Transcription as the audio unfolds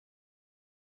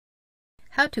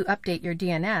How to update your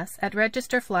DNS at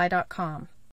registerfly.com.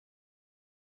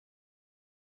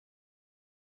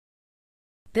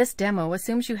 This demo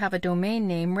assumes you have a domain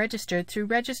name registered through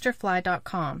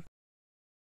registerfly.com.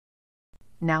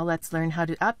 Now let's learn how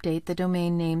to update the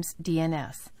domain name's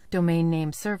DNS, Domain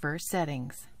Name Server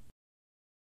settings.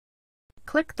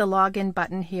 Click the Login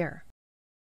button here.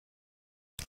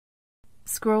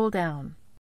 Scroll down.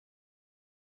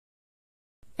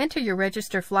 Enter your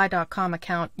registerfly.com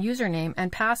account username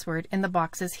and password in the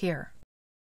boxes here.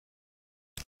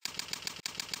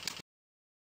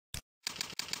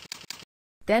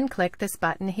 Then click this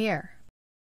button here.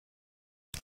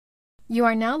 You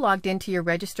are now logged into your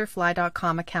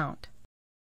registerfly.com account.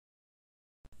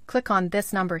 Click on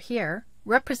this number here,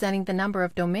 representing the number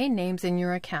of domain names in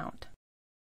your account.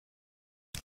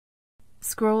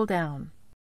 Scroll down.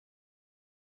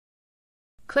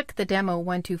 Click the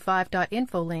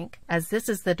demo125.info link, as this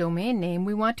is the domain name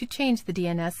we want to change the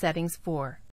DNS settings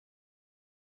for.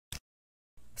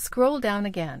 Scroll down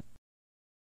again.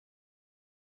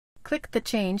 Click the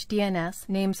Change DNS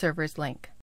Name Servers link.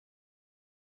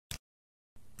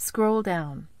 Scroll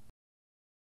down.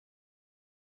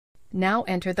 Now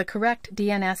enter the correct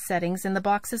DNS settings in the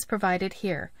boxes provided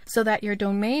here, so that your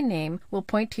domain name will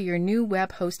point to your new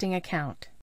web hosting account.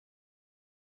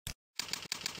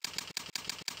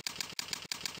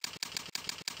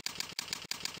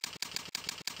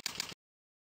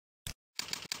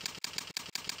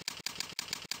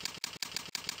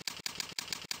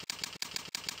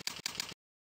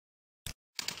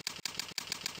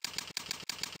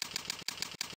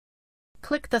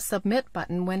 Click the Submit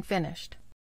button when finished.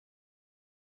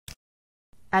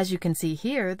 As you can see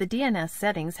here, the DNS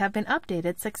settings have been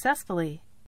updated successfully.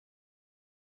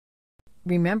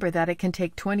 Remember that it can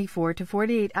take 24 to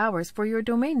 48 hours for your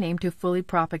domain name to fully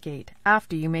propagate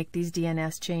after you make these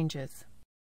DNS changes.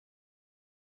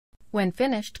 When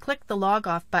finished, click the Log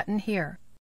Off button here.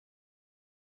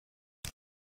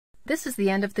 This is the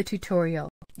end of the tutorial.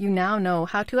 You now know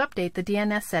how to update the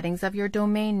DNS settings of your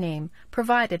domain name,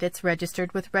 provided it's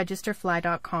registered with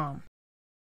registerfly.com.